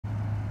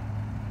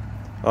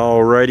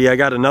Alrighty, I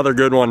got another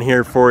good one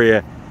here for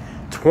you.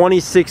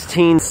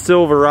 2016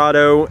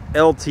 Silverado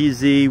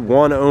LTZ,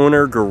 one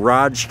owner,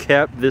 garage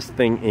kept. This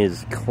thing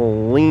is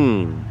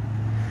clean.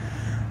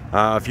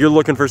 If you're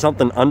looking for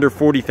something under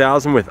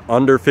 40,000 with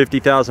under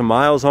 50,000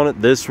 miles on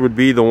it, this would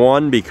be the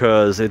one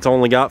because it's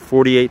only got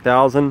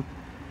 48,000.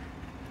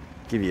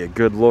 Give you a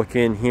good look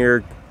in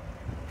here.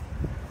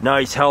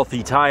 Nice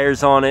healthy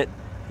tires on it.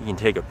 You can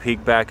take a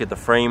peek back at the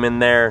frame in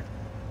there.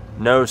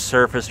 No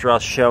surface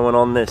rust showing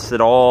on this at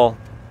all.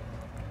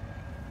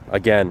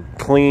 Again,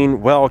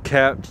 clean, well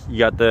kept. You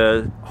got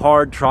the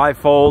hard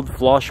tri-fold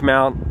flush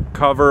mount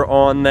cover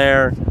on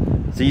there.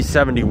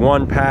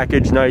 Z71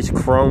 package, nice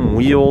chrome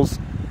wheels.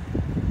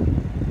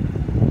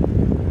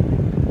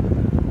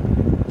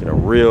 Get a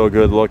real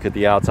good look at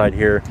the outside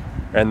here,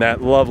 and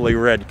that lovely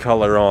red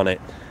color on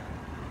it.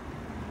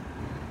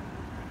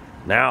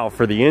 Now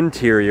for the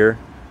interior,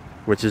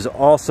 which is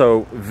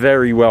also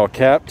very well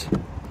kept.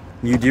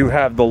 You do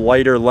have the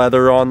lighter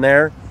leather on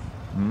there,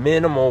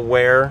 minimal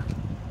wear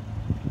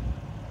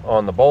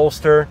on the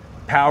bolster,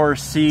 power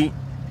seat.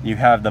 You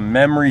have the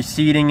memory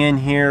seating in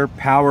here,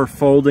 power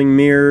folding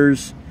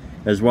mirrors,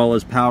 as well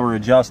as power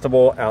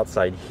adjustable,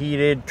 outside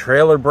heated,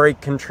 trailer brake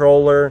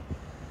controller,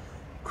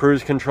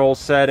 cruise control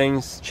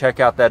settings. Check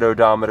out that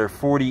odometer,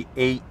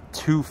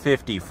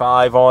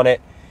 48,255 on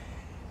it.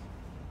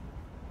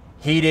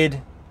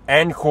 Heated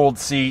and cooled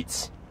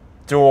seats,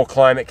 dual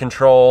climate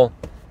control,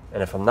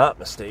 and if I'm not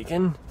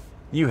mistaken,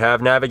 you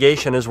have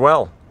navigation as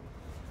well,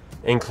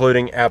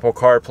 including Apple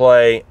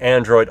CarPlay,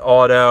 Android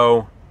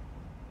Auto,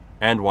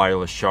 and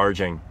wireless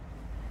charging.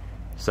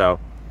 So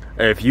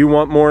if you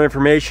want more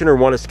information or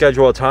want to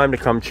schedule a time to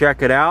come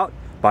check it out,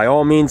 by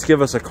all means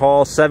give us a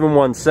call,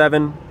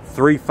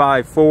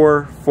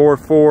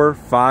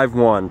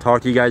 717-354-4451.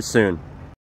 Talk to you guys soon.